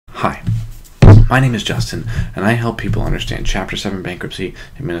Hi, my name is Justin, and I help people understand Chapter 7 bankruptcy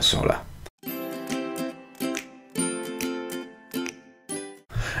in Minnesota.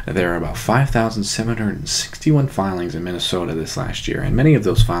 There are about 5,761 filings in Minnesota this last year, and many of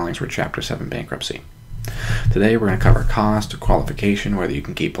those filings were Chapter 7 bankruptcy. Today we're going to cover cost, qualification, whether you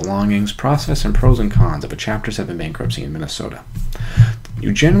can keep belongings, process, and pros and cons of a Chapter 7 bankruptcy in Minnesota.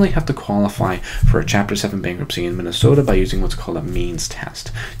 You generally have to qualify for a Chapter 7 bankruptcy in Minnesota by using what's called a means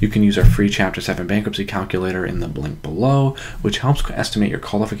test. You can use our free Chapter 7 bankruptcy calculator in the link below, which helps estimate your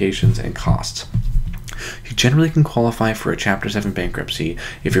qualifications and costs. You generally can qualify for a Chapter 7 bankruptcy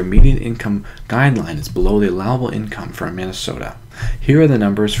if your median income guideline is below the allowable income for Minnesota. Here are the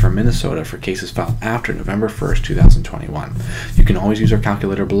numbers for Minnesota for cases filed after November 1st, 2021. You can always use our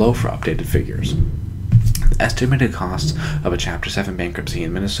calculator below for updated figures. The estimated costs of a Chapter 7 bankruptcy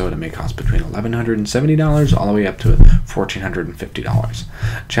in Minnesota may cost between $1,170 all the way up to $1,450.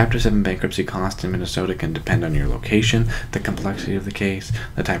 Chapter 7 bankruptcy costs in Minnesota can depend on your location, the complexity of the case,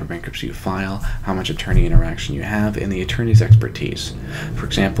 the type of bankruptcy you file, how much attorney interaction you have, and the attorney's expertise. For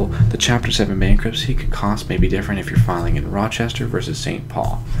example, the Chapter 7 bankruptcy cost may be different if you're filing in Rochester versus St.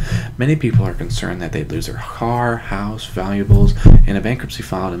 Paul. Many people are concerned that they'd lose their car, house, valuables in a bankruptcy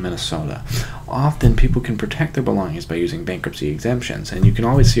filed in Minnesota. Often, people can protect their belongings by using bankruptcy exemptions, and you can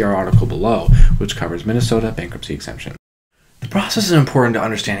always see our article below, which covers Minnesota bankruptcy exemption. The process is important to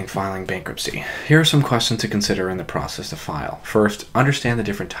understanding filing bankruptcy. Here are some questions to consider in the process to file. First, understand the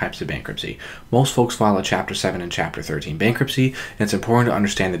different types of bankruptcy. Most folks file a Chapter 7 and Chapter 13 bankruptcy, and it's important to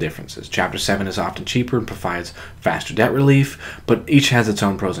understand the differences. Chapter 7 is often cheaper and provides faster debt relief, but each has its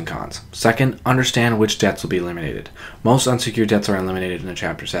own pros and cons. Second, understand which debts will be eliminated. Most unsecured debts are eliminated in a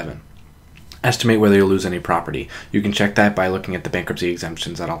Chapter 7. Estimate whether you'll lose any property. You can check that by looking at the bankruptcy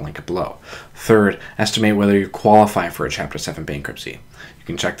exemptions that I'll link below. Third, estimate whether you qualify for a Chapter 7 bankruptcy. You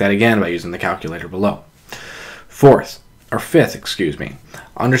can check that again by using the calculator below. Fifth,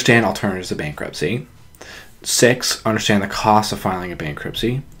 understand alternatives to bankruptcy. 6, understand the cost of filing a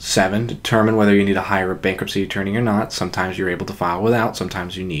bankruptcy. 7, determine whether you need to hire a bankruptcy attorney or not. Sometimes you're able to file without,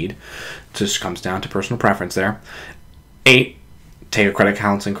 sometimes you need. It just comes down to personal preference there. 8, take a credit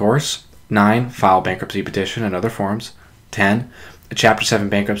counseling course. 9, file bankruptcy petition and other forms. 10, a Chapter 7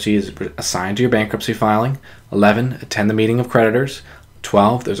 bankruptcy is assigned to your bankruptcy filing. 11, attend the meeting of creditors.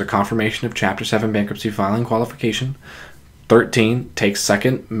 12, there's a confirmation of Chapter 7 bankruptcy filing qualification. 13, take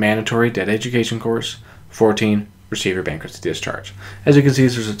second mandatory debt education course. 14, receive your bankruptcy discharge. As you can see,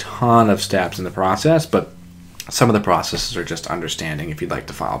 there's a ton of steps in the process, but some of the processes are just understanding if you'd like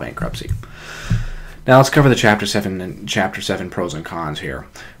to file bankruptcy. Now let's cover the Chapter 7 and Chapter 7 pros and cons here.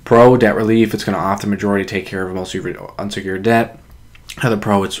 Pro, debt relief. It's going to often majority take care of most of your unsecured debt. Another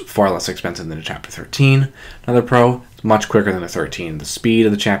pro, it's far less expensive than a Chapter 13. Another pro, it's much quicker than a 13. The speed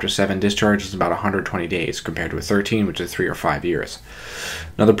of the Chapter 7 discharge is about 120 days compared to a 13, which is 3 or 5 years.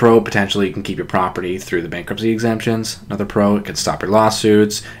 Another pro, potentially you can keep your property through the bankruptcy exemptions. Another pro, it can stop your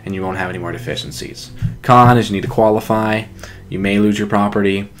lawsuits and you won't have any more deficiencies. Con is you need to qualify. You may lose your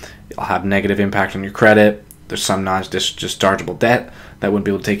property. It'll have negative impact on your credit. There's some non-dischargeable debt that wouldn't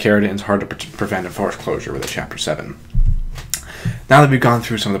be able to take care of it, and it's hard to prevent a foreclosure with a Chapter 7. Now that we've gone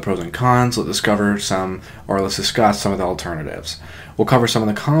through some of the pros and cons, let's discuss some of the alternatives. We'll cover some of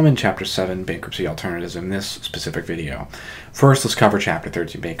the common Chapter 7 bankruptcy alternatives in this specific video. First, let's cover Chapter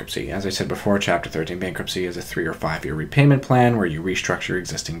 13 bankruptcy. As I said before, Chapter 13 bankruptcy is a 3 or 5 year repayment plan where you restructure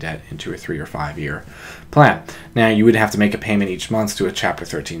existing debt into a 3 or 5 year plan. Now, you would have to make a payment each month to a Chapter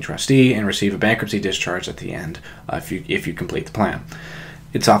 13 trustee and receive a bankruptcy discharge at the end if you complete the plan.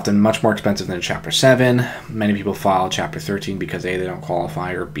 It's often much more expensive than a Chapter 7. Many people file Chapter 13 because A, they don't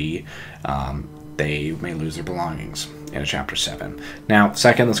qualify, or B, they may lose their belongings in a Chapter 7. Now,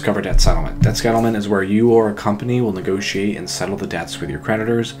 second, let's cover debt settlement. Debt settlement is where you or a company will negotiate and settle the debts with your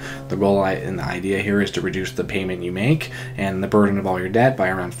creditors. The goal and the idea here is to reduce the payment you make and the burden of all your debt by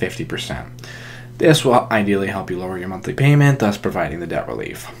around 50%. This will ideally help you lower your monthly payment, thus providing the debt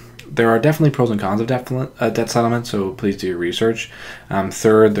relief. There are definitely pros and cons of debt settlement, so please do your research.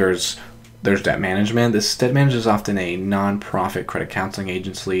 Third, there's debt management. This debt management is often a non-profit credit counseling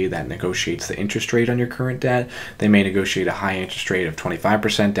agency that negotiates the interest rate on your current debt. They may negotiate a high interest rate of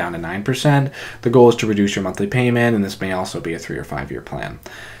 25% down to 9%. The goal is to reduce your monthly payment, and this may also be a 3 or 5 year plan.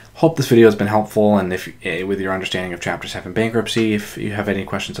 Hope this video has been helpful, and if with your understanding of Chapter 7 bankruptcy, if you have any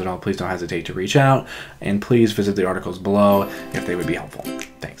questions at all, please don't hesitate to reach out, and please visit the articles below if they would be helpful.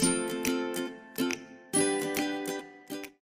 Thanks.